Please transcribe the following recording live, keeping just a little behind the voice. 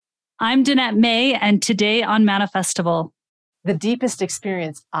I'm Danette May, and today on Manifestival. The deepest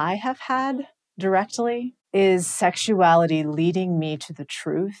experience I have had directly is sexuality leading me to the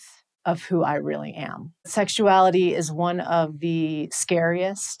truth of who I really am. Sexuality is one of the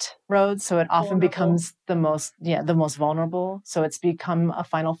scariest roads, so it often becomes the most vulnerable. So it's become a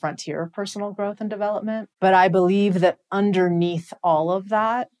final frontier of personal growth and development. But I believe that underneath all of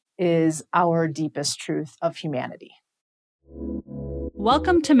that is our deepest truth of humanity.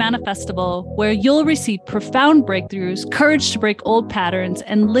 Welcome to Manifestival, where you'll receive profound breakthroughs, courage to break old patterns,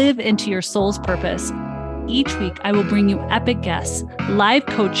 and live into your soul's purpose. Each week, I will bring you epic guests, live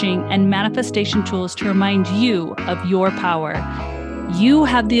coaching, and manifestation tools to remind you of your power. You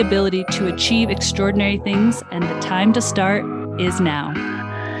have the ability to achieve extraordinary things, and the time to start is now.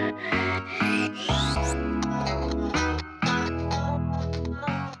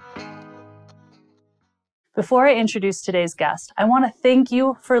 Before I introduce today's guest, I want to thank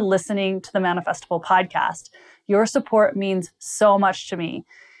you for listening to the Manifestival podcast. Your support means so much to me.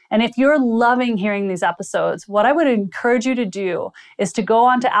 And if you're loving hearing these episodes, what I would encourage you to do is to go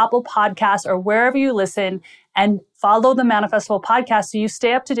onto Apple Podcasts or wherever you listen and follow the Manifestival podcast so you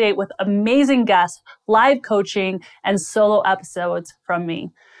stay up to date with amazing guests, live coaching, and solo episodes from me.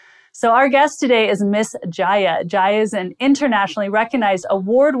 So our guest today is Miss Jaiya. Jaiya is an internationally recognized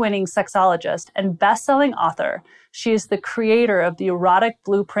award-winning sexologist and best-selling author. She is the creator of the Erotic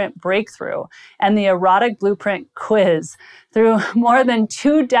Blueprint Breakthrough and the Erotic Blueprint Quiz. Through more than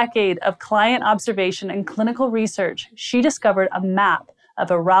 2 decades of client observation and clinical research, she discovered a map of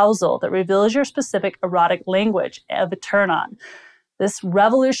arousal that reveals your specific erotic language of a turn-on. This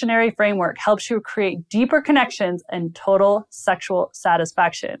revolutionary framework helps you create deeper connections and total sexual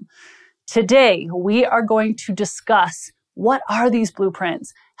satisfaction. Today, we are going to discuss what are these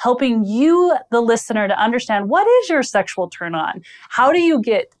blueprints, helping you, the listener, to understand what is your sexual turn on. How do you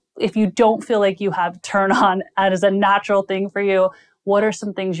get, if you don't feel like you have turn on as a natural thing for you, what are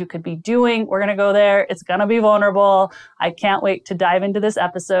some things you could be doing? We're going to go there. It's going to be vulnerable. I can't wait to dive into this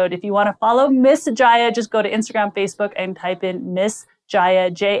episode. If you want to follow Miss Jaiya, just go to Instagram, Facebook, and type in Miss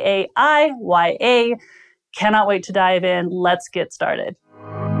Jaiya, Jaiya. Cannot wait to dive in. Let's get started.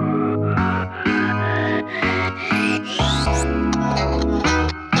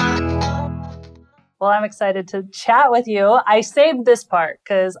 Well, I'm excited to chat with you. I saved this part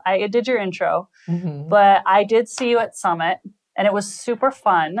because I did your intro, but I did see you at Summit. And it was super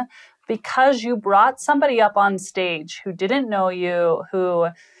fun because you brought somebody up on stage who didn't know you, who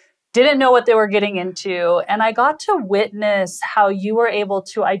didn't know what they were getting into. And I got to witness how you were able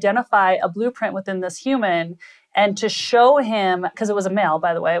to identify a blueprint within this human and to show him, because it was a male,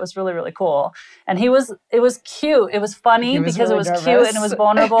 by the way, it was really, really cool. And it was cute. It was funny because really it was nervous. Cute and it was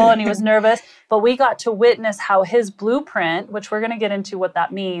vulnerable and he was nervous. But we got to witness how his blueprint, which we're going to get into what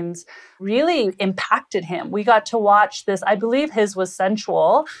that means, really impacted him. We got to watch this. I believe his was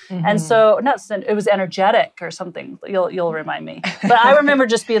sensual. And so, it was energetic or something. You'll remind me. But I remember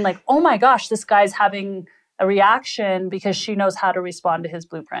just being like, oh my gosh, this guy's having a reaction because she knows how to respond to his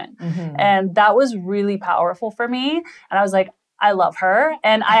blueprint. And that was really powerful for me. And I was like, I love her.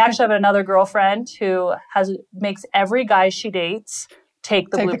 And I actually have another girlfriend who makes every guy she dates take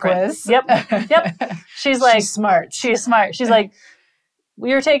the blueprint. The quiz. Yep. She's smart. She's smart. She's like,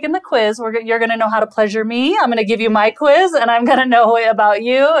 you're taking the quiz. You're going to know how to pleasure me. I'm going to give you my quiz and I'm going to know about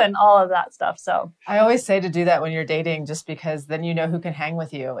you and all of that stuff. So I always say to do that when you're dating, just because then you know who can hang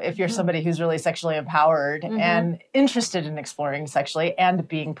with you. If you're somebody who's really sexually empowered and interested in exploring sexually and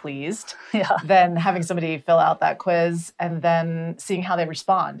being pleased, then having somebody fill out that quiz and then seeing how they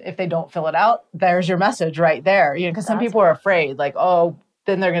respond. If they don't fill it out, there's your message right there. Because some people are afraid, like, oh,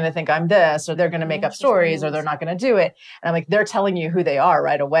 then they're going to think I'm this, or they're going to make up stories, or they're not going to do it. And I'm like, they're telling you who they are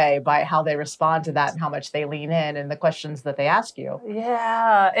right away by how they respond to that and how much they lean in and the questions that they ask you.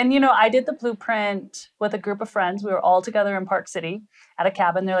 Yeah. And, I did the blueprint with a group of friends. We were all together in Park City at a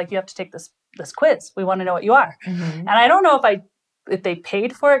cabin. They're like, you have to take this quiz. We want to know what you are. And I don't know if they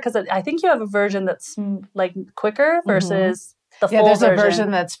paid for it, because I think you have a version that's like quicker versus the full there's version. A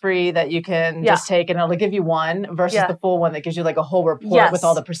version that's free that you can just take and it'll give you one versus the full one that gives you like a whole report with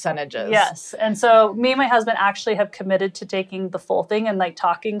all the percentages. Yes. And so me and my husband actually have committed to taking the full thing and like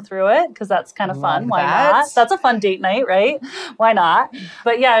talking through it because that's kind of fun. Why not? That's a fun date night, right? Why not?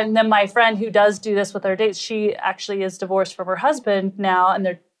 But yeah, and then my friend who does do this with her dates, she actually is divorced from her husband now and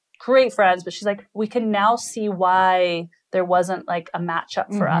they're great friends, but she's like, we can now see why there wasn't like a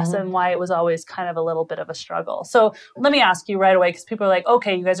matchup for us, and why it was always kind of a little bit of a struggle. So let me ask you right away, because people are like,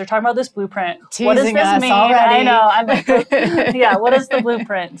 okay, you guys are talking about this blueprint. Teasing what does this us mean? Already. I know. I'm like, yeah, what is the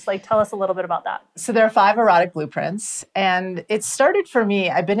blueprints? Like, tell us a little bit about that. So there are 5 erotic blueprints, and it started for me,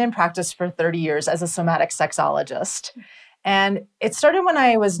 I've been in practice for 30 years as a somatic sexologist. And it started when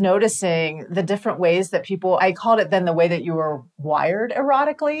I was noticing the different ways that people, I called it then the way that you were wired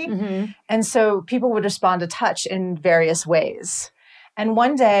erotically. And so people would respond to touch in various ways. And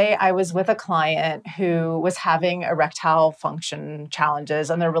one day I was with a client who was having erectile function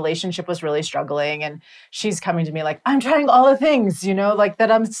challenges and their relationship was really struggling. And she's coming to me like, I'm trying all the things, like that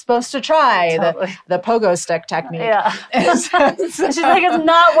I'm supposed to try, Totally. the pogo stick technique. Yeah. And so she's like, it's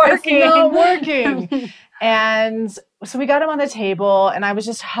not working. It's not working. And so we got him on the table and I was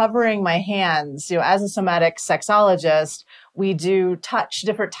just hovering my hands, as a somatic sexologist, we do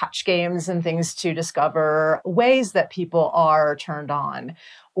different touch games and things to discover ways that people are turned on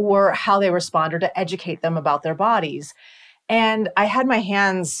or how they respond or to educate them about their bodies. And I had my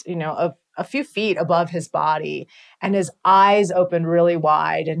hands, a few feet above his body and his eyes opened really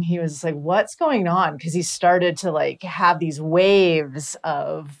wide. And he was like, what's going on? Because he started to like have these waves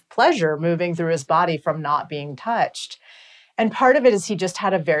of pleasure moving through his body from not being touched. And part of it is he just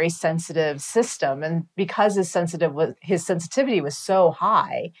had a very sensitive system. And because his sensitivity was so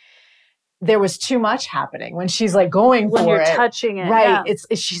high, there was too much happening when she's like going when for you're it. Touching it. Right.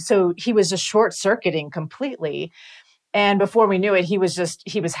 Yeah. So he was just short circuiting completely. And before we knew it, he was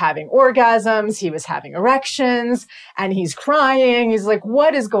having orgasms, he was having erections, and he's crying. He's like,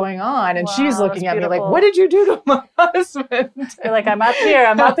 what is going on? And she's looking at me like, what did you do to my husband? You're like, I'm up here.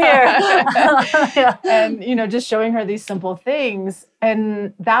 Yeah. And, just showing her these simple things.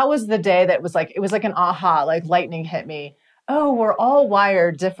 And that was the day that it was like an aha, like lightning hit me. Oh, we're all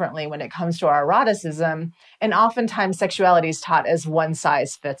wired differently when it comes to our eroticism. And oftentimes sexuality is taught as one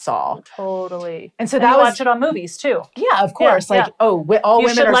size fits all. Totally. And so you watch it on movies too. Yeah, of course. Yeah, all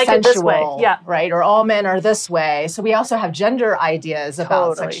women are like sensual. It this way. Yeah. Right? Or all men are this way. So we also have gender ideas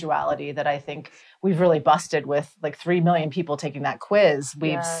about sexuality that I think we've really busted with like 3 million people taking that quiz.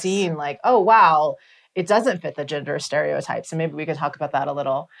 We've seen like, oh, wow, it doesn't fit the gender stereotypes. And maybe we could talk about that a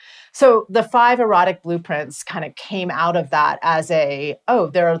little. So the 5 erotic blueprints kind of came out of that as there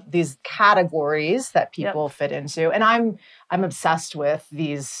are these categories that people fit into. And I'm obsessed with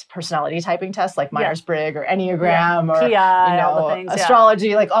these personality typing tests like Myers-Briggs or Enneagram or PI, all the things,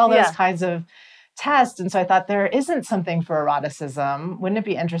 astrology, like all those kinds of tests. And so I thought there isn't something for eroticism. Wouldn't it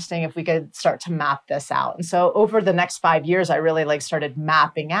be interesting if we could start to map this out? And so over the next 5 years, I really started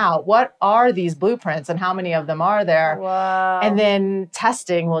mapping out what are these blueprints and how many of them are there? Wow. And then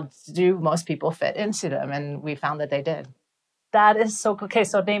testing, do most people fit into them? And we found that they did. That is so cool. Okay,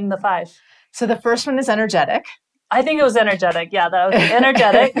 so name the 5. So the first one is energetic. I think it was energetic. Yeah, that was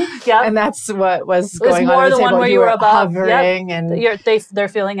energetic. Yeah, and that's what was going on. More the the table. one where you were above, hovering, and they're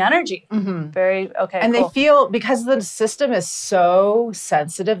feeling energy. Very okay. And they feel, because the system is so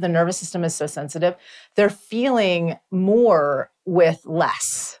sensitive, the nervous system is so sensitive, they're feeling more with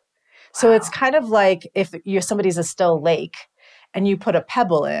less. So it's kind of like if somebody's a still lake, and you put a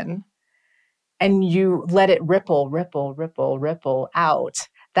pebble in, and you let it ripple, ripple, ripple, ripple out.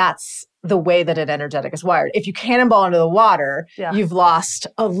 That's the way that an energetic is wired. If you cannonball into the water, you've lost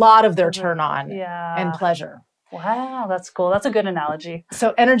a lot of their turn on and pleasure. Wow, that's cool. That's a good analogy.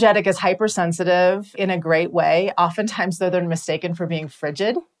 So energetic is hypersensitive in a great way. Oftentimes, though, they're mistaken for being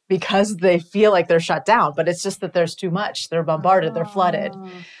frigid because they feel like they're shut down, but it's just that there's too much. They're bombarded, they're flooded.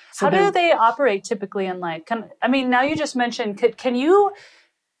 So how do they operate typically in now you just mentioned, can you,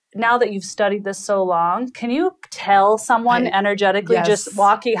 now that you've studied this so long, can you tell someone energetically just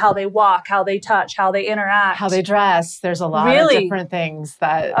how they walk, how they touch, how they interact, how they dress? There's a lot of different things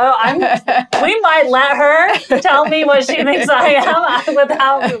that. We might let her tell me what she thinks I am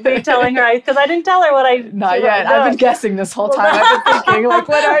without me telling her, because I didn't tell her what I. Not yet. I've been guessing this whole time. I've been thinking,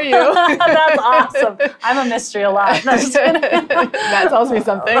 what are you? That's awesome. I'm a mystery a lot. No, that tells me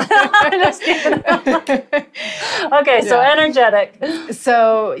something. Just kidding. Okay, so energetic.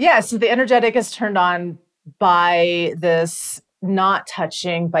 So the energetic is turned on by this not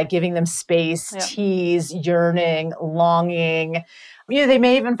touching, by giving them space, tease, yearning, longing. They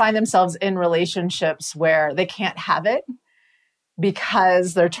may even find themselves in relationships where they can't have it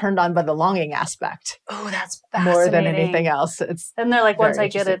because they're turned on by the longing aspect. Oh, that's fascinating. More than anything else. And they're like, once I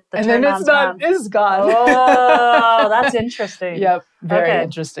get it, the and turn then it's not, it's gone. Oh, that's interesting. Yep. Very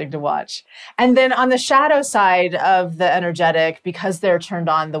interesting to watch. And then on the shadow side of the energetic, because they're turned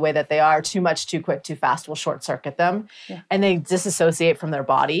on the way that they are, too much, too quick, too fast will short circuit them. Yeah. And they disassociate from their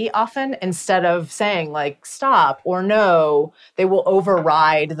body often. Instead of saying like, stop or no, they will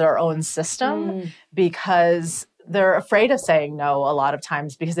override their own system because they're afraid of saying no a lot of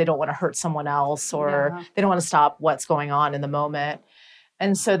times because they don't want to hurt someone else or they don't want to stop what's going on in the moment.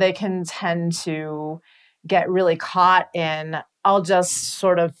 And so they can tend to get really caught in, I'll just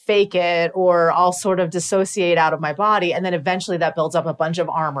sort of fake it or I'll sort of dissociate out of my body. And then eventually that builds up a bunch of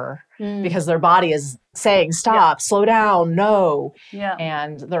armor because their body is saying, stop, slow down, no. Yeah.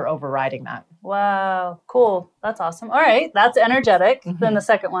 And they're overriding that. Wow. Cool. That's awesome. All right. That's energetic. Then the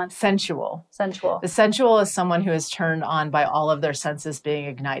second one. Sensual. Sensual. The sensual is someone who is turned on by all of their senses being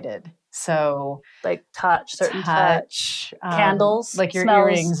ignited. So like touch, certain touch, candles, like your smells.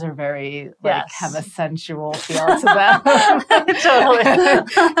 Earrings are very have a sensual feel to them.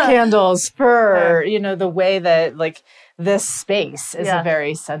 Totally. Candles, fur, the way that like this space is a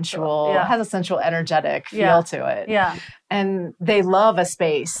very sensual, has a sensual energetic feel to it. Yeah. And they love a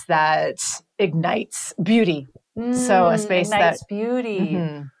space that ignites beauty. So a space ignites beauty.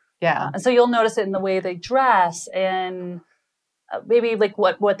 Yeah. And so you'll notice it in the way they dress and maybe like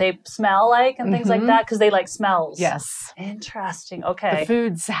what they smell like and things like that because they like smells. Yes. Interesting. Okay. The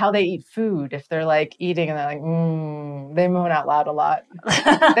foods, how they eat food. If they're like eating and they're like, they moan out loud a lot.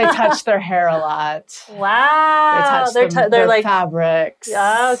 They touch their hair a lot. Wow. They touch their like fabrics.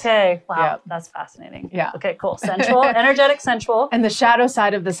 Okay. Wow. Yep. That's fascinating. Yeah. Okay, cool. Sensual, energetic, sensual. And the shadow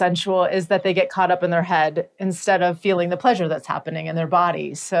side of the sensual is that they get caught up in their head instead of feeling the pleasure that's happening in their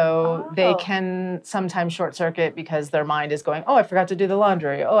body. So they can sometimes short circuit because their mind is going, I forgot to do the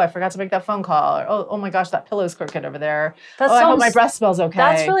laundry. I forgot to make that phone call. Or, oh my gosh, that pillow's crooked over there. I hope my breath smells okay.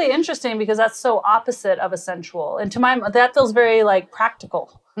 That's really interesting because that's so opposite of a sensual. And to my that feels very like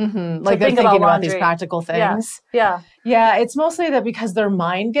practical. Like they're thinking about these practical things. Yeah. It's mostly that because their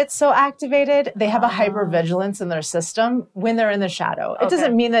mind gets so activated, they have a hypervigilance in their system when they're in the shadow. It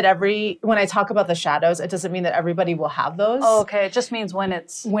doesn't mean that when I talk about the shadows, it doesn't mean that everybody will have those. Oh, okay. It just means when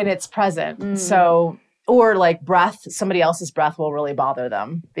it's present. So, or like breath, somebody else's breath will really bother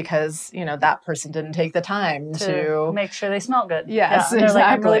them because, that person didn't take the time to make sure they smell good. Yes, exactly. They're like,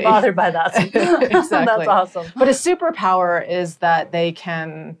 I'm really bothered by that. Exactly. That's awesome. But a superpower is that they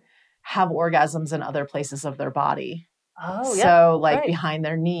can have orgasms in other places of their body. Oh, yeah. So like behind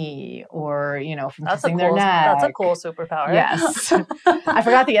their knee or, from kissing their neck. That's a cool superpower. Yes. I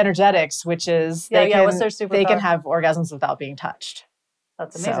forgot the energetics, which is what's their superpower? They can have orgasms without being touched.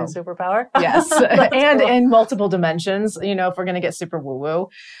 That's amazing superpower. Yes. And cool. In multiple dimensions, if we're going to get super woo-woo,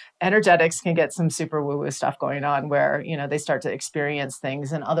 energetics can get some super woo-woo stuff going on where, they start to experience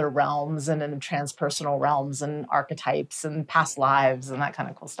things in other realms and in transpersonal realms and archetypes and past lives and that kind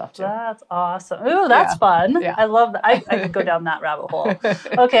of cool stuff too. That's awesome. Ooh, that's fun. Yeah. I love that. I could go down that rabbit hole.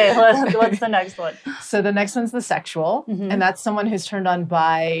 Okay, what's the next one? So the next one's the sexual, and that's someone who's turned on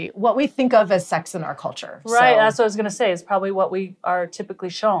by what we think of as sex in our culture. Right, that's what I was going to say. It's probably what we are typically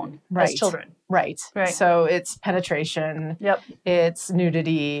shown as children. Right. So it's penetration. Yep. It's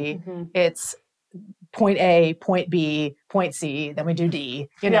nudity. It's point A, point B, point C, then we do D.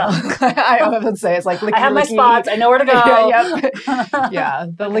 I often say it's like licky, I have my licky. spots. I know where to go.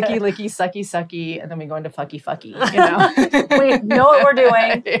 The licky, licky, sucky, sucky, and then we go into fucky, fucky. We know what we're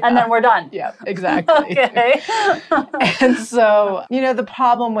doing, and then we're done. Yeah, exactly. Okay. And so, the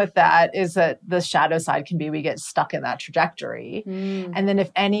problem with that is that the shadow side can be we get stuck in that trajectory. And then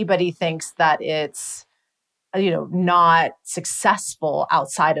if anybody thinks that it's, not successful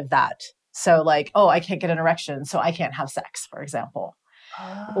outside of that, so like, I can't get an erection, so I can't have sex, for example.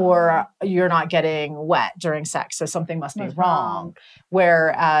 Or you're not getting wet during sex, so something must be wrong.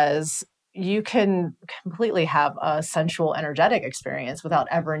 Whereas you can completely have a sensual, energetic experience without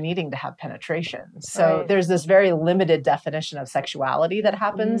ever needing to have penetration. So there's this very limited definition of sexuality that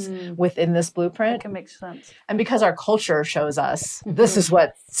happens within this blueprint. That can make sense. And because our culture shows us this is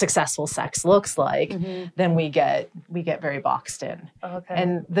what successful sex looks like, then we get very boxed in. Okay.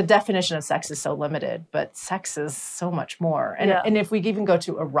 And the definition of sex is so limited, but sex is so much more. And if we even go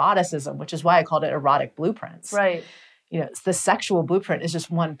to eroticism, which is why I called it erotic blueprints. Right. The sexual blueprint is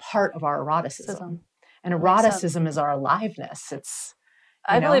just one part of our eroticism. And eroticism is our aliveness.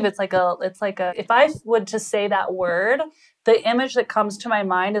 I believe it's like a, if I would to say that word, the image that comes to my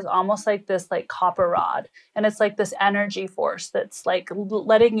mind is almost like this like copper rod. And it's like this energy force that's like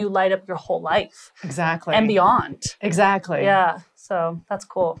letting you light up your whole life. Exactly. And beyond. Exactly. Yeah. So that's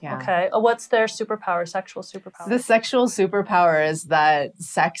cool. Yeah. Okay. What's their superpower, sexual superpower? The sexual superpower is that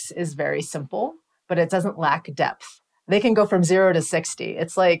sex is very simple, but it doesn't lack depth. They can go from 0 to 60.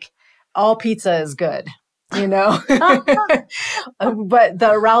 It's like all pizza is good, you know? But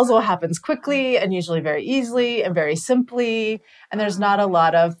the arousal happens quickly and usually very easily and very simply. And there's not a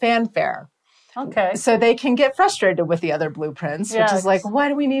lot of fanfare. Okay. So they can get frustrated with the other blueprints, which is like, why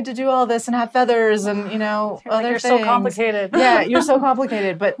do we need to do all this and have feathers and, you know, other things? You're so complicated. Yeah, you're so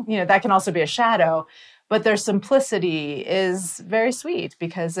complicated. But, you know, that can also be a shadow. But their simplicity is very sweet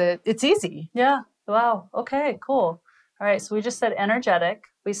because it's easy. Yeah. Wow. Okay, cool. All right. So we just said energetic.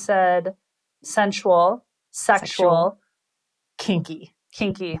 We said sensual, sexual. Kinky.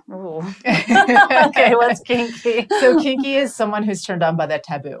 Kinky. Ooh. Okay, what's kinky? So kinky is someone who's turned on by the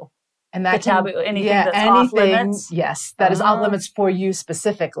taboo. And that taboo, anything that's off limits? Yes, that is off limits for you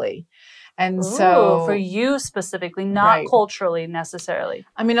specifically. And so for you specifically, not culturally necessarily.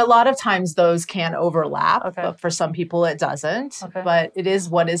 I mean, a lot of times those can overlap, but for some people it doesn't. But it is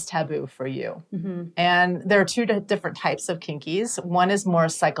what is taboo for you. Mm-hmm. And there are two different types of kinkies. One is more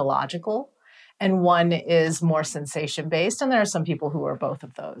psychological and one is more sensation-based. And there are some people who are both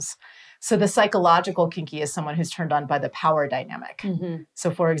of those. So the psychological kinky is someone who's turned on by the power dynamic. Mm-hmm. So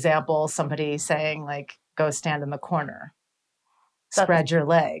for example, somebody saying like, go stand in the corner, spread your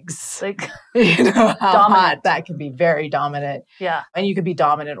legs. Like, you know, how hot that can be very dominant. Yeah. And you could be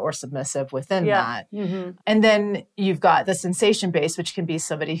dominant or submissive within that. Mm-hmm. And then you've got the sensation base, which can be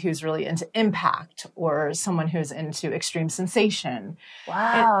somebody who's really into impact or someone who's into extreme sensation.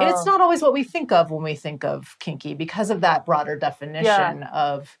 Wow. And it's not always what we think of when we think of kinky because of that broader definition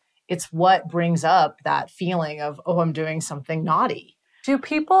of it's what brings up that feeling of, oh, I'm doing something naughty. Do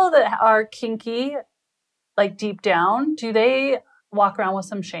people that are kinky, like deep down, do they walk around with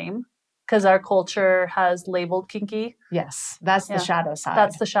some shame? Because our culture has labeled kinky. Yes, that's the shadow side.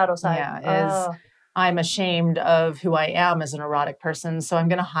 That's the shadow side. Yeah, I'm ashamed of who I am as an erotic person, so I'm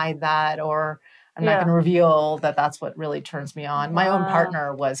going to hide that, or I'm not going to reveal that that's what really turns me on. My own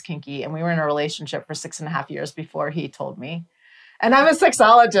partner was kinky, and we were in a relationship for 6.5 years before he told me. And I'm a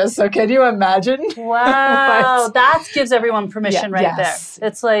sexologist, so can you imagine? Wow, that gives everyone permission there.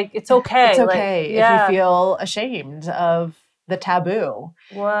 It's like, it's okay. It's okay if you feel ashamed of the taboo.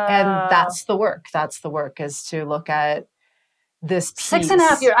 Wow. And that's the work. That's the work, is to look at this piece.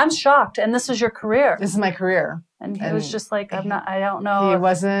 6.5 years. I'm shocked. And this is your career. This is my career. And he was just like, I don't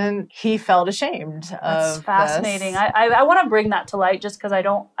know. He felt ashamed of That's fascinating. I want to bring that to light just because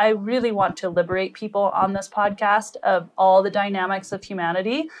I really want to liberate people on this podcast of all the dynamics of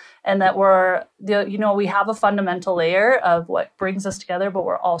humanity, and that we have a fundamental layer of what brings us together, but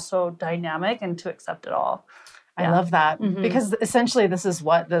we're also dynamic, and to accept it all. I love that because essentially this is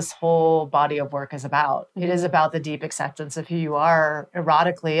what this whole body of work is about. Mm-hmm. It is about the deep acceptance of who you are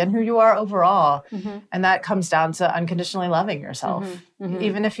erotically and who you are overall. Mm-hmm. And that comes down to unconditionally loving yourself,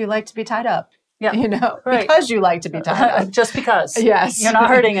 even if you like to be tied up. Yeah. You know, because you like to be tied up. Just because. Yes. You're not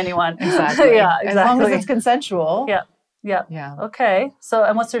hurting anyone. Exactly. Yeah, exactly. As long as it's consensual. Yeah. Yeah. Yeah. Okay. So,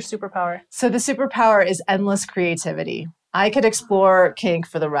 and what's their superpower? So the superpower is endless creativity. I could explore kink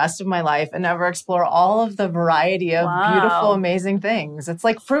for the rest of my life and never explore all of the variety of beautiful, amazing things. It's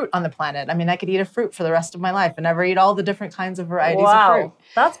like fruit on the planet. I mean, I could eat a fruit for the rest of my life and never eat all the different kinds of varieties of fruit.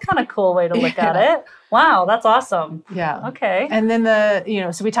 That's kind of cool way to look at it. Wow, that's awesome. Yeah. Okay. And then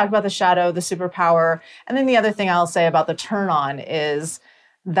so we talked about the shadow, the superpower. And then the other thing I'll say about the turn on is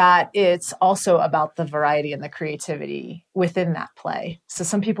that it's also about the variety and the creativity within that play. So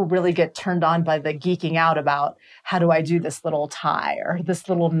some people really get turned on by the geeking out about, how do I do this little tie or this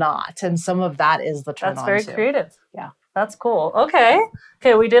little knot? And some of that is the turn on. That's very creative. Yeah. That's cool. Okay,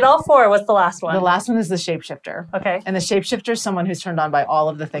 we did all 4. What's the last one? The last one is the shapeshifter. Okay. And the shapeshifter is someone who's turned on by all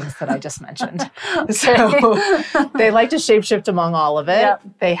of the things that I just mentioned. So they like to shapeshift among all of it. Yep.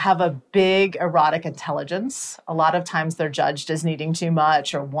 They have a big erotic intelligence. A lot of times they're judged as needing too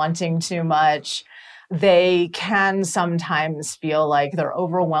much or wanting too much. They can sometimes feel like they're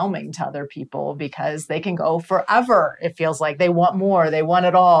overwhelming to other people because they can go forever. It feels like they want more. They want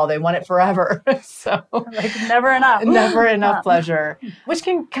it all. They want it forever. So like never enough. Never enough pleasure, which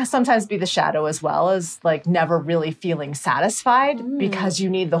can sometimes be the shadow as well, as like never really feeling satisfied because you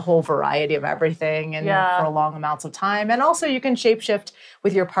need the whole variety of everything and for long amounts of time. And also you can shapeshift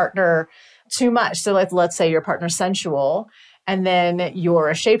with your partner too much. So let's say your partner's sensual And then you're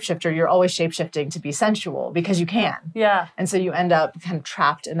a shapeshifter. You're always shapeshifting to be sensual because you can. Yeah. And so you end up kind of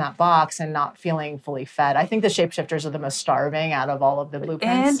trapped in that box and not feeling fully fed. I think the shapeshifters are the most starving out of all of the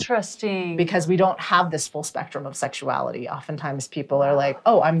blueprints. Interesting. Because we don't have this full spectrum of sexuality. Oftentimes people are like,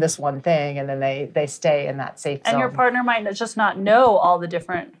 oh, I'm this one thing. And then they stay in that safe zone. And your partner might just not know all the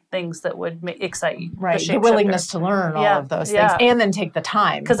different things that would excite you. Right. The willingness to learn all of those things and then take the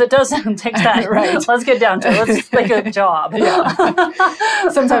time. Because it doesn't take time. Right. Let's get down to it. Let's make a job. Yeah.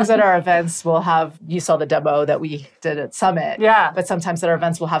 Sometimes at our events, we'll have, you saw the demo that we did at Summit. Yeah. But sometimes at our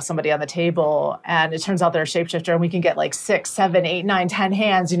events, we'll have somebody on the table and it turns out they're a shapeshifter and we can get like 6, 7, 8, 9, 10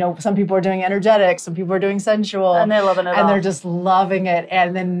 hands. You know, some people are doing energetic, some people are doing sensual. And they're loving it And they're just loving it.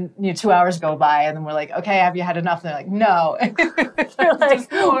 And then 2 hours go by and then we're like, okay, have you had enough? And they're like, no. They're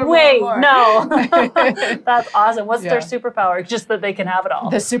like, wait, no. That's awesome. What's their superpower? Just that they can have it all.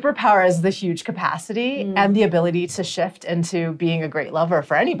 The superpower is the huge capacity and the ability to shift into being a great lover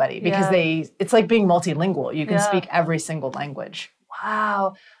for anybody because it's like being multilingual. You can speak every single language.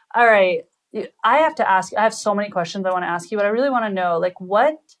 Wow. All right. I have to ask, I have so many questions I want to ask you, but I really want to know, like,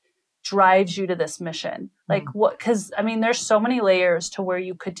 what drives you to this mission? Like what, because I mean, there's so many layers to where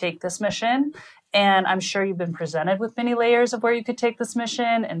you could take this mission. And I'm sure you've been presented with many layers of where you could take this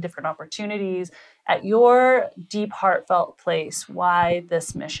mission and different opportunities. At your deep, heartfelt place, why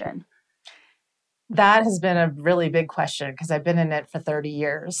this mission? That has been a really big question because I've been in it for 30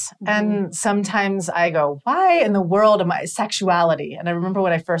 years. And sometimes I go, why in the world am I sexuality? And I remember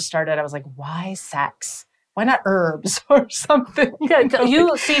when I first started, I was like, why sex? Why not herbs or something? Yeah,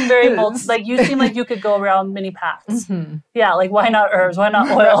 you seem very you seem like you could go around many paths. Yeah, like why not herbs? Why not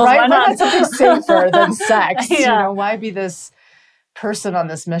oils? Right? Why not something safer than sex? Yeah. You know, why be this person on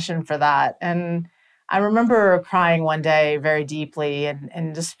this mission for that? And I remember crying one day very deeply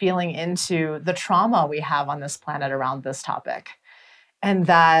and just feeling into the trauma we have on this planet around this topic. And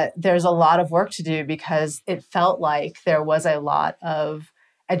that there's a lot of work to do because it felt like there was a lot of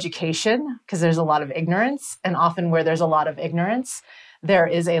education because there's a lot of ignorance. And often where there's a lot of ignorance, there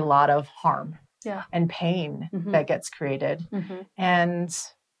is a lot of harm and pain that gets created. And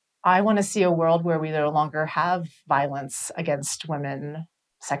I want to see a world where we no longer have violence against women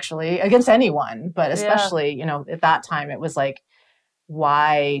sexually, against anyone, but especially, you know, at that time, it was like,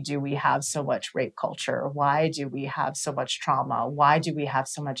 why do we have so much rape culture? Why do we have so much trauma? Why do we have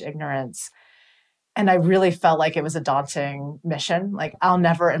so much ignorance? And I really felt like it was a daunting mission. Like I'll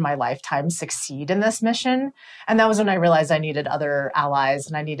never in my lifetime succeed in this mission. And that was when I realized I needed other allies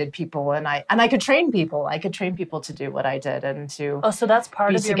and I needed people and I could train people. I could train people to do what I did and to so that's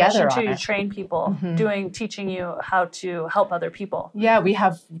part of your mission too, to train people, teaching you how to help other people. Yeah, we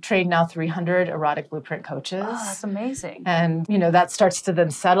have trained now 300 erotic blueprint coaches. Oh, that's amazing. And, you know, that starts to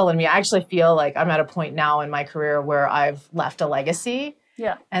then settle in me. I actually feel like I'm at a point now in my career where I've left a legacy.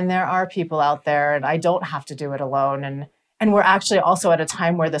 Yeah. And there are people out there and I don't have to do it alone. And we're actually also at a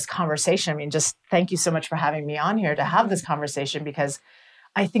time where this conversation, I mean, just thank you so much for having me on here to have this conversation because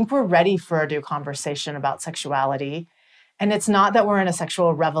I think we're ready for a new conversation about sexuality. And it's not that we're in a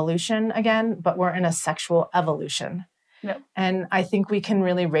sexual revolution again, but we're in a sexual evolution. Yep. And I think we can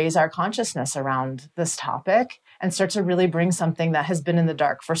really raise our consciousness around this topic and start to really bring something that has been in the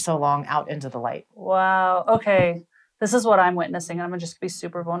dark for so long out into the light. Wow. Okay. This is what I'm witnessing. And I'm going to just be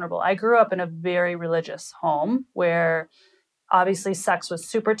super vulnerable. I grew up in a very religious home where obviously sex was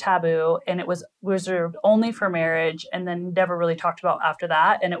super taboo and it was reserved only for marriage and then never really talked about after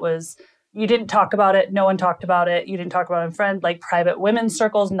that. And it was, you didn't talk about it. No one talked about it. You didn't talk about it in friends, like private women's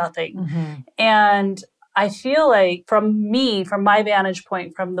circles, nothing. And I feel like from my vantage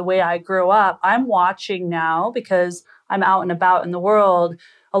point, from the way I grew up, I'm watching now because I'm out and about in the world,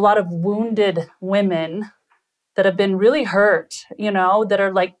 a lot of wounded women that have been really hurt, you know, that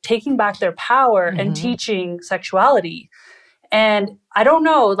are like taking back their power and teaching sexuality. And I don't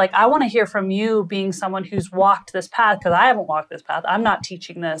know, like, I want to hear from you being someone who's walked this path, because I haven't walked this path. I'm not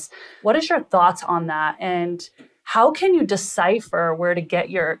teaching this. What is your thoughts on that? And how can you decipher where to get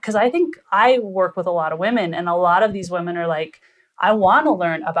because I think I work with a lot of women and a lot of these women are like, I want to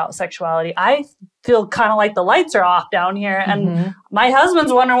learn about sexuality. I feel kind of like the lights are off down here and my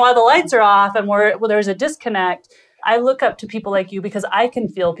husband's wondering why the lights are off and there's a disconnect. I look up to people like you because I can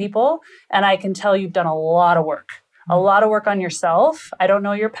feel people and I can tell you've done a lot of work on yourself. I don't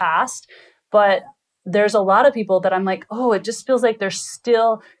know your past, but there's a lot of people that I'm like, oh, it just feels like they're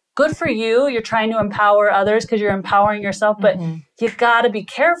still good for you. You're trying to empower others because you're empowering yourself, but you got to be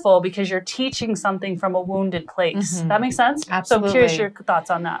careful because you're teaching something from a wounded place. That makes sense? Absolutely. So I'm curious your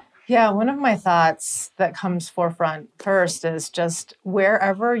thoughts on that. Yeah, one of my thoughts that comes forefront first is just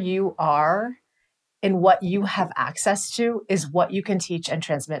wherever you are in what you have access to is what you can teach and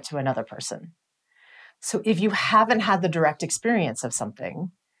transmit to another person. So if you haven't had the direct experience of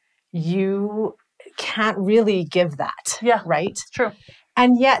something, you can't really give that. Yeah. Right? It's true.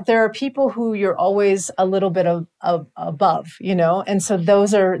 And yet there are people who you're always a little bit above, and so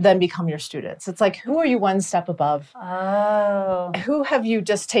those are then become your students. It's like, who are you one step above? Oh. Who have you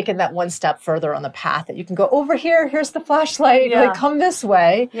just taken that one step further on the path that you can go over here? Here's the flashlight. Like, come this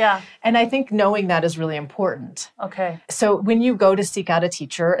way. Yeah. And I think knowing that is really important. Okay. So when you go to seek out a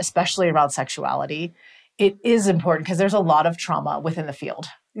teacher, especially around sexuality, it is important because there's a lot of trauma within the field.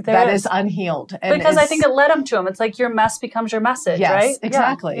 That is unhealed. And because I think it led him to him. It's like your mess becomes your message, right? Yes,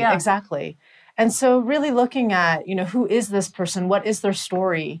 exactly, exactly. And so really looking at, who is this person? What is their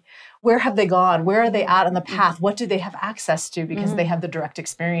story? Where have they gone? Where are they at on the path? What do they have access to because they have the direct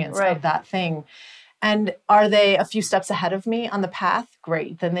experience of that thing? And are they a few steps ahead of me on the path?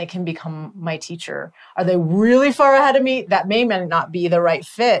 Great. Then they can become my teacher. Are they really far ahead of me? That may not be the right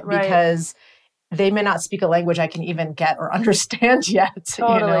fit because they may not speak a language I can even get or understand yet.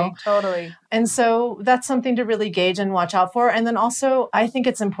 Totally. And so that's something to really gauge and watch out for. And then also, I think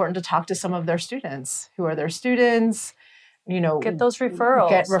it's important to talk to some of their students. Who are their students? Get those referrals.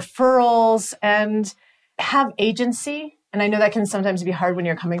 Get referrals and have agency. And I know that can sometimes be hard when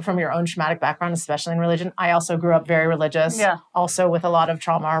you're coming from your own traumatic background, especially in religion. I also grew up very religious, also with a lot of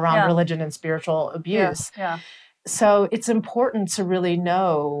trauma around religion and spiritual abuse. Yeah. So it's important to really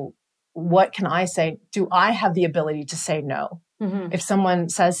know, what can I say? Do I have the ability to say no? If someone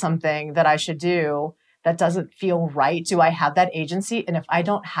says something that I should do that doesn't feel right, do I have that agency? And if I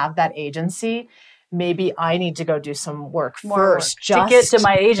don't have that agency, maybe I need to go do some work first. To get to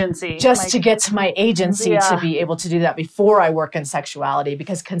my agency. To get to my agency to be able to do that before I work in sexuality,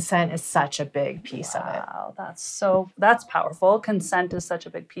 because consent is such a big piece of it. Wow, that's powerful. Consent is such a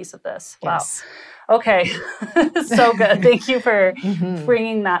big piece of this. Wow. Yes. Okay. So good. Thank you for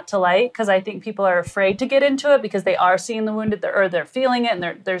bringing that to light, because I think people are afraid to get into it because they are seeing the wounded or they're feeling it,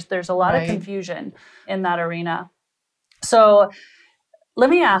 and there's a lot of confusion in that arena. So let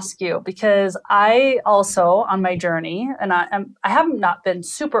me ask you, because I also, on my journey, and I have not been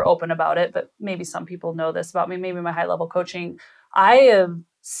super open about it, but maybe some people know this about me, maybe my high level coaching, I have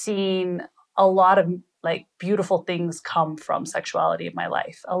seen a lot of beautiful things come from sexuality in my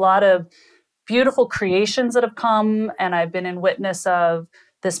life. A lot of beautiful creations that have come, and I've been in witness of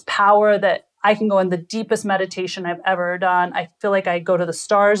this power that I can go in the deepest meditation I've ever done. I feel like I go to the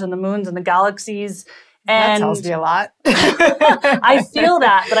stars and the moons and the galaxies. And that tells me a lot. I feel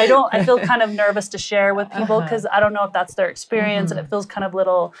that, but I feel kind of nervous to share with people because I don't know if that's their experience and it feels kind of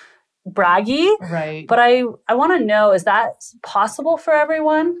little braggy. Right. But I want to know, is that possible for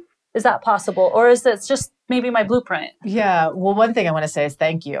everyone? Is that possible? Or is it just maybe my blueprint? Yeah. Well, one thing I want to say is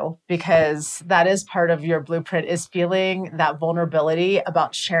thank you, because that is part of your blueprint, is feeling that vulnerability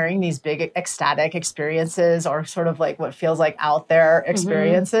about sharing these big ecstatic experiences, or sort of like what feels like out there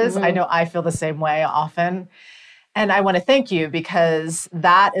experiences. I know I feel the same way often. And I want to thank you, because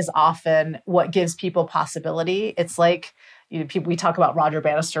that is often what gives people possibility. It's like, we talk about Roger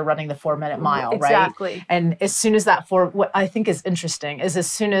Bannister running the 4-minute mile, right? Exactly. And as soon as what I think is interesting is, as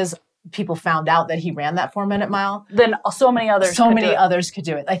soon as people found out that he ran that 4-minute mile, then so many others could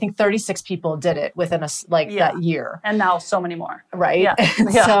do it. I think 36 people did it within that year. And now so many more. Right.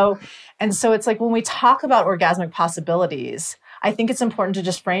 Yeah. And so it's like, when we talk about orgasmic possibilities, I think it's important to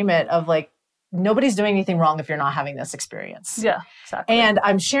just frame it of like, nobody's doing anything wrong if you're not having this experience. Yeah, exactly. And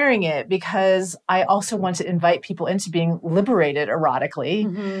I'm sharing it because I also want to invite people into being liberated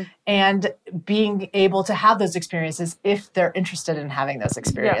erotically and being able to have those experiences if they're interested in having those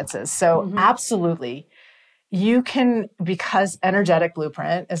experiences. Yeah. So absolutely, you can, because energetic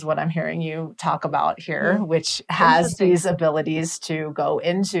blueprint is what I'm hearing you talk about here, which has these abilities to go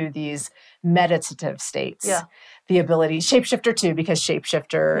into these meditative states. Yeah. The ability, shapeshifter too, because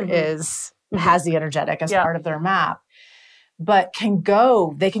shapeshifter has the energetic as part of their map, but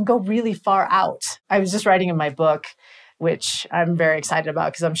they can go really far out. I was just writing in my book, which I'm very excited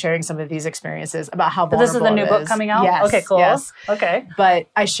about because I'm sharing some of these experiences about how vulnerable this is the new book coming out? Yes. Okay, cool. Yes. Okay. But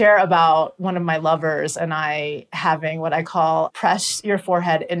I share about one of my lovers and I having what I call press your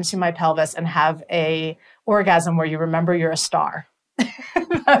forehead into my pelvis and have a orgasm where you remember you're a star.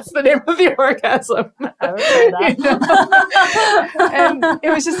 That's the name of the orgasm. I would say that. And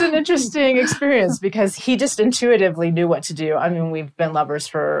it was just an interesting experience because he just intuitively knew what to do. I mean, we've been lovers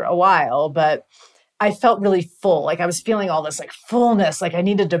for a while, but I felt really full. Like I was feeling all this like fullness, like I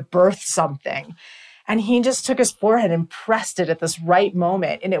needed to birth something. And he just took his forehead and pressed it at this right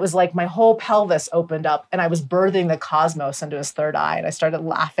moment. And it was like my whole pelvis opened up and I was birthing the cosmos into his third eye. And I started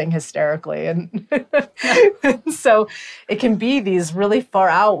laughing hysterically. And so it can be these really far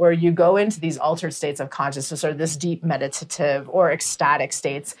out where you go into these altered states of consciousness or this deep meditative or ecstatic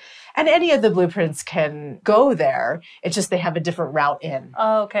states. And any of the blueprints can go there. It's just they have a different route in.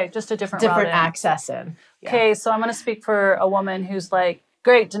 Oh, okay. Just a different route in. Access in. Yeah. Okay, so I'm going to speak for a woman who's like,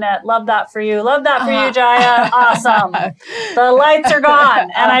 great, Jeanette. Love that for you. Love that for you, Jaiya. Awesome. The lights are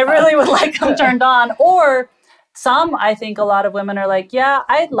gone, and I really would like them turned on. Or some, I think a lot of women are like, yeah,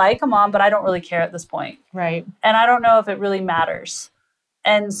 I'd like them on, but I don't really care at this point. Right. And I don't know if it really matters.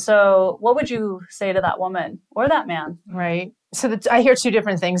 And so what would you say to that woman or that man? Right. So I hear two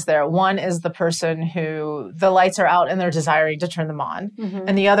different things there. One is the person who the lights are out and they're desiring to turn them on. Mm-hmm.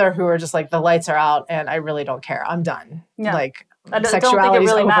 And the other who are just like, the lights are out and I really don't care. I'm done. Yeah. Like, I don't think it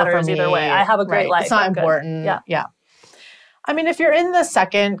really matters either way. I have a great life. It's not important. Yeah. I mean, if you're in the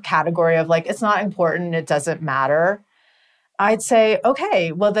second category of like, it's not important, it doesn't matter, I'd say,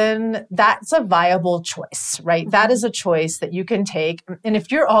 okay, well then that's a viable choice, right? Mm-hmm. That is a choice that you can take. And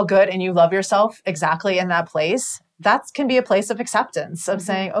if you're all good and you love yourself exactly in that place, that can be a place of acceptance of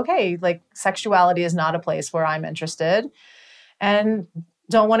saying, okay, like sexuality is not a place where I'm interested and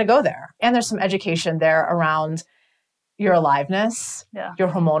don't want to go there. And there's some education there around your aliveness, your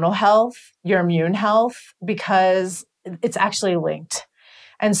hormonal health, your immune health, because it's actually linked.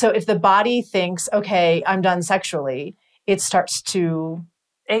 And so if the body thinks, okay, I'm done sexually, it starts to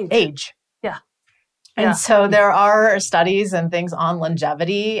age. Yeah. And so there are studies and things on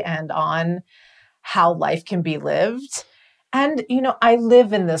longevity and on how life can be lived. And, you know, I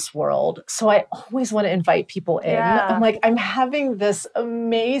live in this world, so I always want to invite people in. I'm like, I'm having this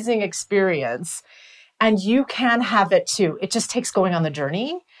amazing experience. And you can have it too. It just takes going on the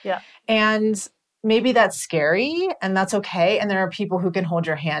journey. Yeah. And maybe that's scary and that's okay. And there are people who can hold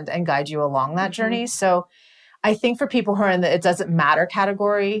your hand and guide you along that journey. So I think for people who are in the it doesn't matter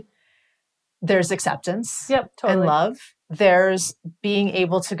category, there's acceptance and love. There's being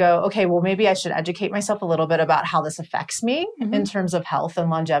able to go, okay, well, maybe I should educate myself a little bit about how this affects me in terms of health and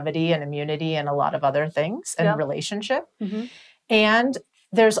longevity and immunity and a lot of other things and relationship. Mm-hmm. And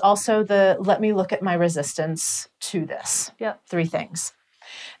there's also let me look at my resistance to this. Yeah. 3 things.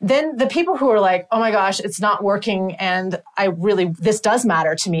 Then the people who are like, oh my gosh, it's not working. And this does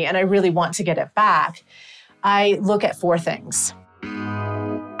matter to me. And I really want to get it back. I look at 4 things.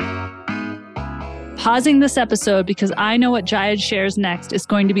 Pausing this episode because I know what Jaiya shares next is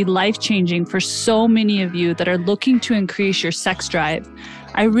going to be life-changing for so many of you that are looking to increase your sex drive.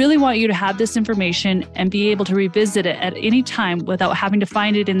 I really want you to have this information and be able to revisit it at any time without having to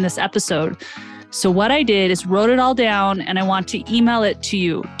find it in this episode. So what I did is wrote it all down and I want to email it to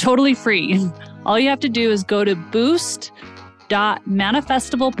you totally free. All you have to do is go to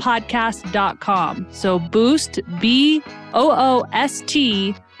boost.manifestablepodcast.com. So boost,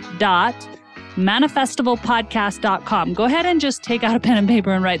 BOOST.manifestablepodcast.com. Go ahead and just take out a pen and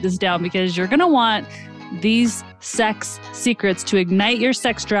paper and write this down because you're going to want these sex secrets to ignite your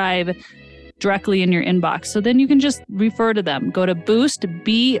sex drive directly in your inbox. So then you can just refer to them. Go to boost,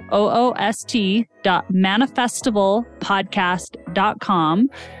 BOOST.manifestablepodcast.com.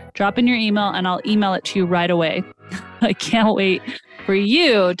 Drop in your email and I'll email it to you right away. I can't wait for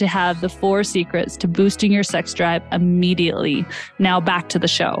you to have the 4 secrets to boosting your sex drive immediately. Now back to the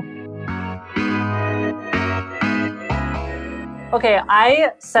show. Okay,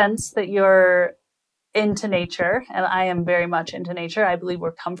 I sense that you're into nature, and I am very much into nature. I believe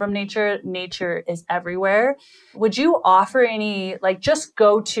we're come from nature. Nature is everywhere. Would you offer any, just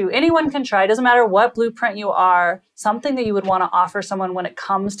go to, anyone can try, doesn't matter what blueprint you are, something that you would want to offer someone when it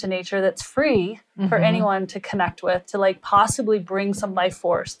comes to nature that's free for anyone to connect with, to possibly bring some life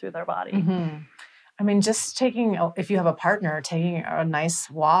force through their body? Mm-hmm. I mean, just if you have a partner, taking a nice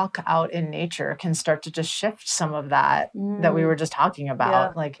walk out in nature can start to just shift some of that we were just talking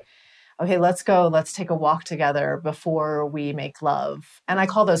about. Yeah. Okay, let's take a walk together before we make love. And I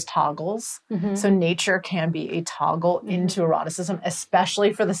call those toggles. Mm-hmm. So nature can be a toggle into eroticism,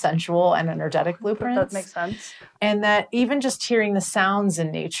 especially for the sensual and energetic blueprints. That makes sense. And that even just hearing the sounds in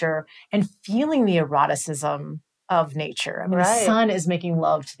nature and feeling the eroticism of nature. I mean, the sun is making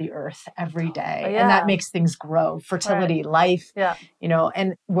love to the earth every day. And that makes things grow, fertility, life,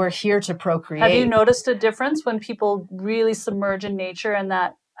 and we're here to procreate. Have you noticed a difference when people really submerge in nature and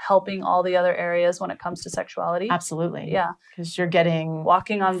that helping all the other areas when it comes to sexuality. Absolutely. Yeah. Because you're getting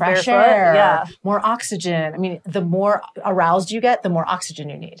walking on fresh barefoot. air, Yeah. more oxygen. I mean, the more aroused you get, the more oxygen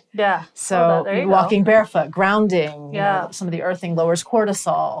you need. Yeah. So there you walking go. barefoot, grounding, Yeah. some of the earthing lowers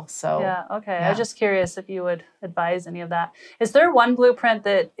cortisol. So yeah. Okay. I was just curious if you would advise any of that. Is there one blueprint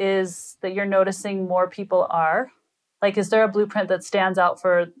that you're noticing more people are? Like, is there a blueprint that stands out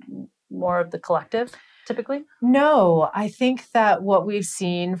for more of the collective typically? No, I think that what we've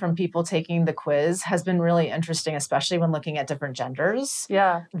seen from people taking the quiz has been really interesting, especially when looking at different genders.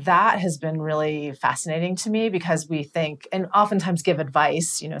 Yeah. That has been really fascinating to me because we think, and oftentimes give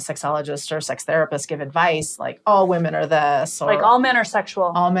advice, sexologists or sex therapists give advice like all women are this, or like all men are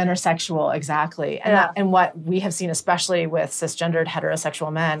sexual. All men are sexual, exactly. And and what we have seen, especially with cisgendered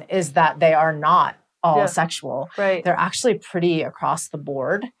heterosexual men, is that they are not all sexual. Right. They're actually pretty across the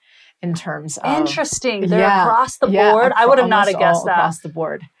board. In terms of interesting, they're across the board. I would have not guessed that. Across the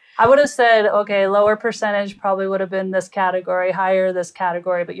board. I would have said, okay, lower percentage probably would have been this category, higher this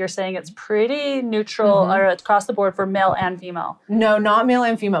category, but you're saying it's pretty neutral or it's across the board for male and female. No, not male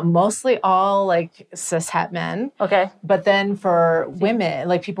and female. Mostly all like cis het men. Okay. But then for women,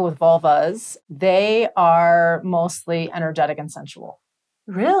 like people with vulvas, they are mostly energetic and sensual.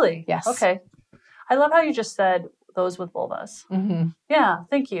 Really? Yes. Okay. I love how you just said those with vulvas. Mm-hmm. Yeah,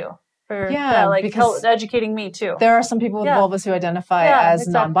 thank you. Because educating me too. There are some people with vulvas who identify as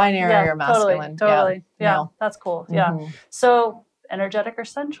non-binary or masculine. Totally. Yeah, no. That's cool. Yeah. So energetic or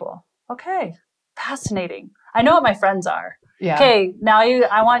sensual. Okay. Fascinating. I know what my friends are. Yeah. Okay, now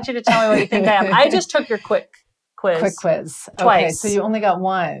I want you to tell me what you think I am. I just took your quick quiz. Quick quiz. Twice. Okay, so you only got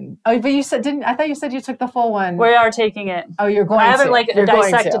one. Oh, but you said I thought you said you took the full one. We are taking it. Oh, you're going to. I haven't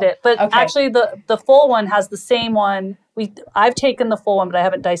dissected it. But actually the full one has the same one. I've taken the full one, but I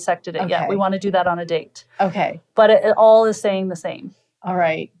haven't dissected it yet. We want to do that on a date. Okay. But it all is saying the same. All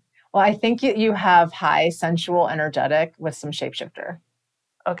right. Well, I think you have high sensual energetic with some shapeshifter.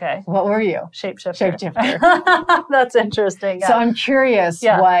 Okay. What were you? Shapeshifter. That's interesting. Yeah. So I'm curious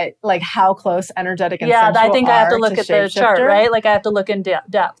how close energetic and sensual I think I have to look at the chart, right? Like I have to look in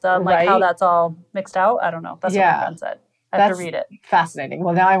depth on how that's all mixed out. I don't know. That's what my friend said. I have to read it. Fascinating.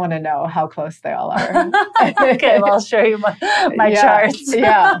 Well, now I want to know how close they all are. Okay, well, I'll show you my charts.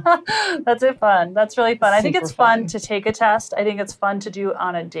 Yeah. That's fun. That's really fun. I think it's fun to take a test. I think it's fun to do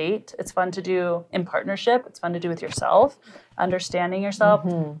on a date. It's fun to do in partnership. It's fun to do with yourself, understanding yourself.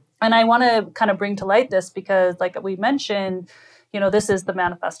 Mm-hmm. And I want to kind of bring to light this because, like we mentioned, this is the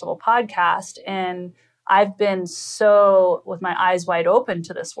Manifestival podcast. And I've been so with my eyes wide open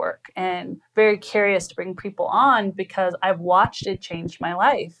to this work and very curious to bring people on because I've watched it change my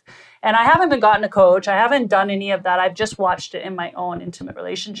life. And I haven't gotten a coach. I haven't done any of that. I've just watched it in my own intimate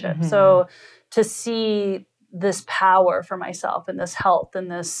relationship. Mm-hmm. So to see this power for myself and this health and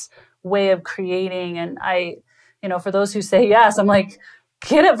this way of creating. And for those who say yes, I'm like,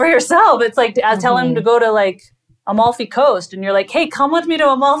 get it for yourself. It's like I tell them to go to Amalfi Coast, and you're like, hey, come with me to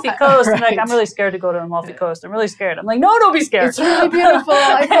Amalfi Coast. Right. And I'm really scared to go to Amalfi Coast. I'm really scared. I'm like, no, don't be scared. It's really beautiful.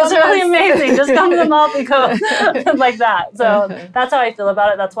 It's really amazing. Just come to Amalfi Coast. Like that. So that's how I feel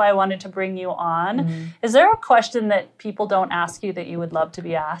about it. That's why I wanted to bring you on. Mm-hmm. Is there a question that people don't ask you that you would love to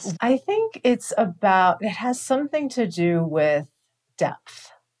be asked? I think it has something to do with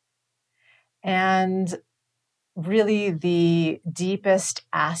depth and really the deepest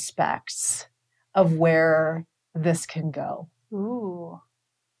aspects of where this can go. Ooh,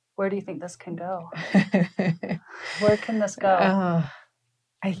 where do you think this can go? Where can this go?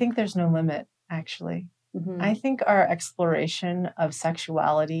 I think there's no limit, actually. Mm-hmm. I think our exploration of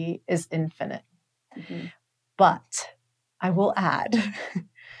sexuality is infinite. Mm-hmm. But I will add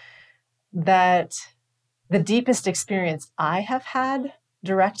that the deepest experience I have had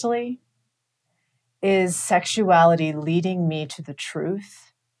directly is sexuality leading me to the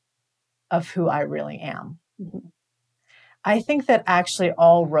truth of who I really am. Mm-hmm. I think that actually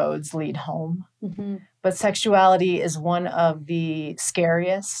all roads lead home, mm-hmm. but sexuality is one of the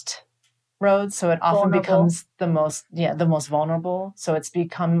scariest roads. So it often becomes the most vulnerable. So it's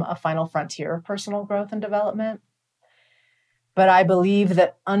become a final frontier of personal growth and development. But I believe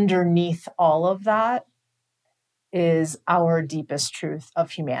that underneath all of that is our deepest truth of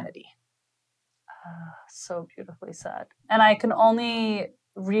humanity. So beautifully said. And I can only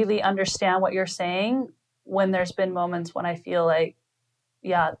really understand what you're saying when there's been moments when I feel like,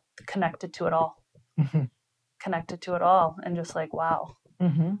 connected to it all. Mm-hmm. Connected to it all. And just like, wow,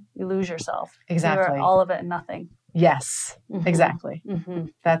 mm-hmm. you lose yourself. Exactly. You're all of it and nothing. Yes, mm-hmm. exactly. Mm-hmm.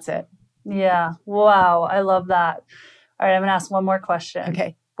 That's it. Yeah. Wow. I love that. All right. I'm going to ask one more question.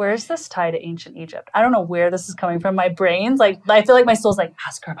 Okay. Where's this tie to ancient Egypt? I don't know where this is coming from. My brain's like, I feel like my soul's like,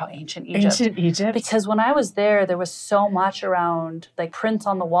 ask her about ancient Egypt. Ancient Egypt? Because when I was there was so much around, like prints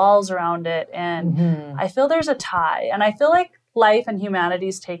on the walls around it. And I feel there's a tie. And I feel like life and humanity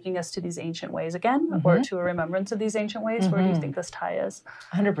is taking us to these ancient ways again, or to a remembrance of these ancient ways. Where do you think this tie is?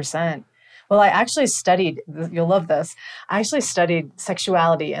 100%. Well, I actually studied, you'll love this, I actually studied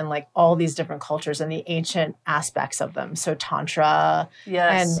sexuality in like all these different cultures and the ancient aspects of them. So Tantra,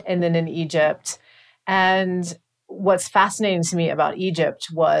 and then in Egypt. And what's fascinating to me about Egypt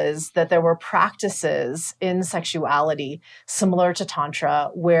was that there were practices in sexuality similar to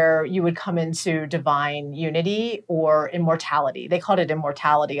Tantra where you would come into divine unity or immortality. They called it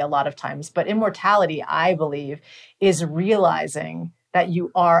immortality a lot of times, but immortality, I believe, is realizing that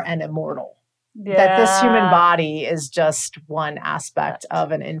you are an immortal. Yeah. That this human body is just one aspect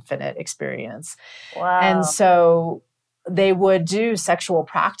of an infinite experience. Wow. And so they would do sexual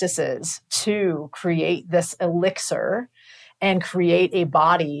practices to create this elixir and create a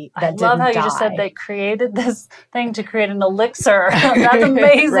body that didn't die. I love how you just said they created this thing to create an elixir. That's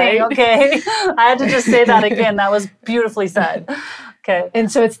amazing. Right? Okay. I had to just say that again. That was beautifully said. Okay.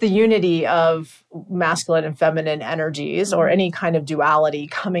 And so it's the unity of masculine and feminine energies or any kind of duality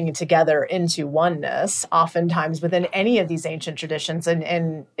coming together into oneness, oftentimes within any of these ancient traditions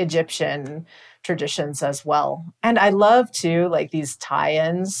and Egyptian traditions as well. And I love too, like these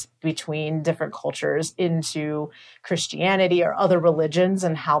tie-ins between different cultures into Christianity or other religions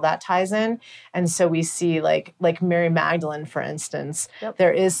and how that ties in. And so we see like Mary Magdalene, for instance,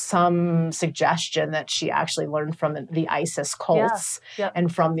 there is some suggestion that she actually learned from the Isis cults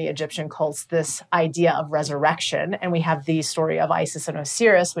and from the Egyptian cults, this idea of resurrection. And we have the story of Isis and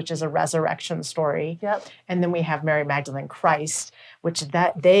Osiris, which is a resurrection story. And then we have Mary Magdalene Christ, which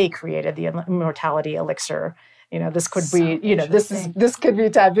that they created the immortality elixir. You know, this could be, you know, this could be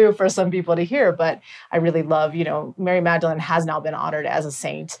taboo for some people to hear, but I really love, you know, Mary Magdalene has now been honored as a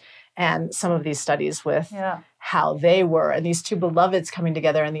saint. And some of these studies with how they were, and these two beloveds coming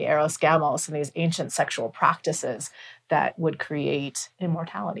together in the Eros Gamos and these ancient sexual practices that would create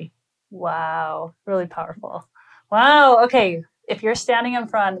immortality. Wow. Really powerful. Wow. Okay. If you're standing in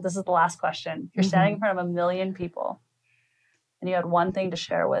front, this is the last question. If you're standing in front of 1 million people, and you had one thing to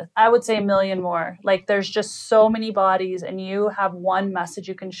share with, I would say 1 million more. Like there's just so many bodies and you have one message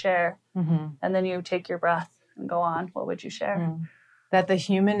you can share and then you take your breath and go on. What would you share? That the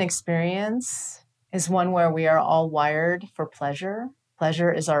human experience is one where we are all wired for pleasure.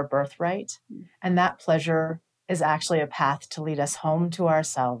 Pleasure is our birthright. And that pleasure is actually a path to lead us home to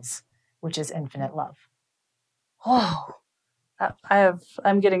ourselves, which is infinite love. Oh,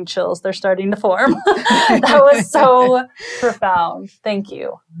 I'm getting chills. They're starting to form. That was so profound. Thank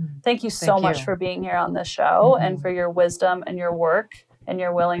you. Thank you so much for being here on this show and for your wisdom and your work and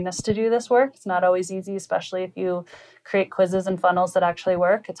your willingness to do this work. It's not always easy, especially if you create quizzes and funnels that actually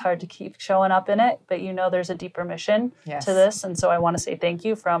work. It's hard to keep showing up in it, but you know there's a deeper mission to this. And so I want to say thank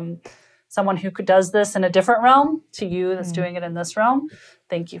you from someone who does this in a different realm to you that's doing it in this realm.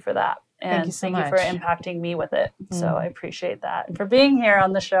 Thank you for that. And thank you for impacting me with it. So I appreciate that. And for being here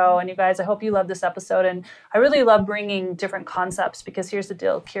on the show. And you guys, I hope you love this episode. And I really love bringing different concepts because here's the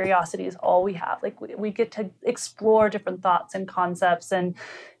deal. Curiosity is all we have. Like we get to explore different thoughts and concepts. And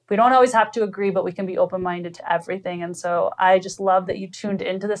we don't always have to agree, but we can be open-minded to everything. And so I just love that you tuned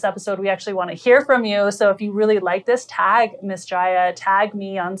into this episode. We actually want to hear from you. So if you really like this, tag Miss Jaiya, tag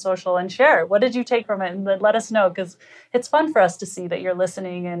me on social and share. What did you take from it? And let us know because it's fun for us to see that you're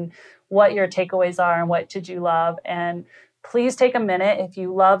listening and what your takeaways are and what did you love. And please take a minute. If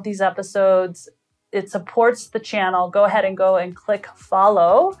you love these episodes, it supports the channel. Go ahead and click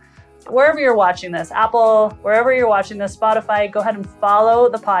follow. Wherever you're watching this, Apple, wherever you're watching this, Spotify, go ahead and follow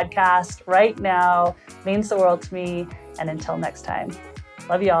the podcast right now. It means the world to me. And until next time,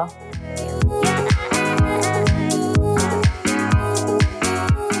 love y'all.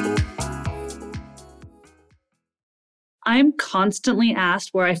 I'm constantly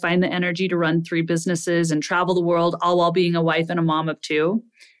asked where I find the energy to run 3 businesses and travel the world, all while being a wife and a mom of 2.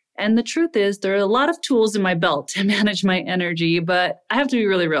 And the truth is, there are a lot of tools in my belt to manage my energy, but I have to be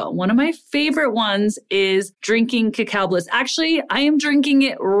really real. One of my favorite ones is drinking cacao bliss. Actually, I am drinking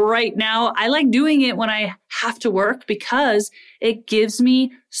it right now. I like doing it when I have to work because it gives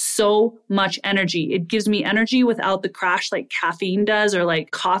me so much energy. It gives me energy without the crash like caffeine does or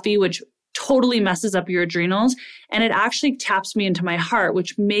like coffee, which totally messes up your adrenals, and it actually taps me into my heart,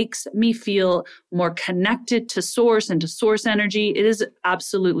 which makes me feel more connected to source and to source energy. It is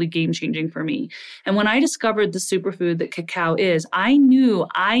absolutely game-changing for me. And when I discovered the superfood that cacao is, I knew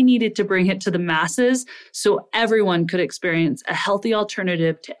I needed to bring it to the masses so everyone could experience a healthy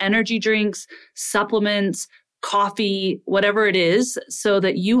alternative to energy drinks, supplements, coffee, whatever it is, so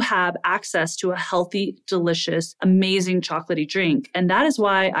that you have access to a healthy, delicious, amazing chocolatey drink. And that is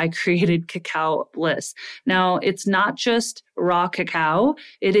why I created Cacao Bliss. Now, it's not just raw cacao.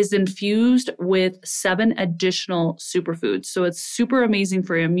 It is infused with 7 additional superfoods. So it's super amazing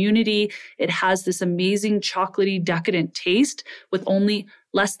for immunity. It has this amazing chocolatey, decadent taste with only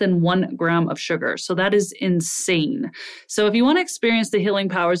less than 1 gram of sugar. So that is insane. So if you want to experience the healing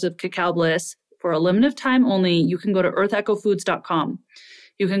powers of Cacao Bliss, for a limited time only, you can go to earthechofoods.com.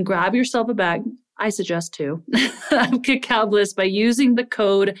 You can grab yourself a bag, I suggest too, of Cacao Bliss by using the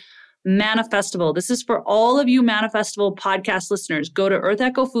code Manifestival. This is for all of you Manifestival podcast listeners. Go to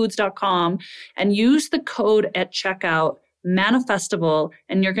earthechofoods.com and use the code at checkout, Manifestival,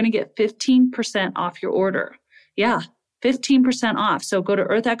 and you're going to get 15% off your order. Yeah, 15% off. So go to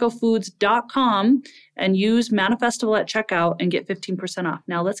earthechofoods.com and use Manifestival at checkout and get 15% off.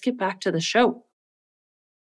 Now let's get back to the show.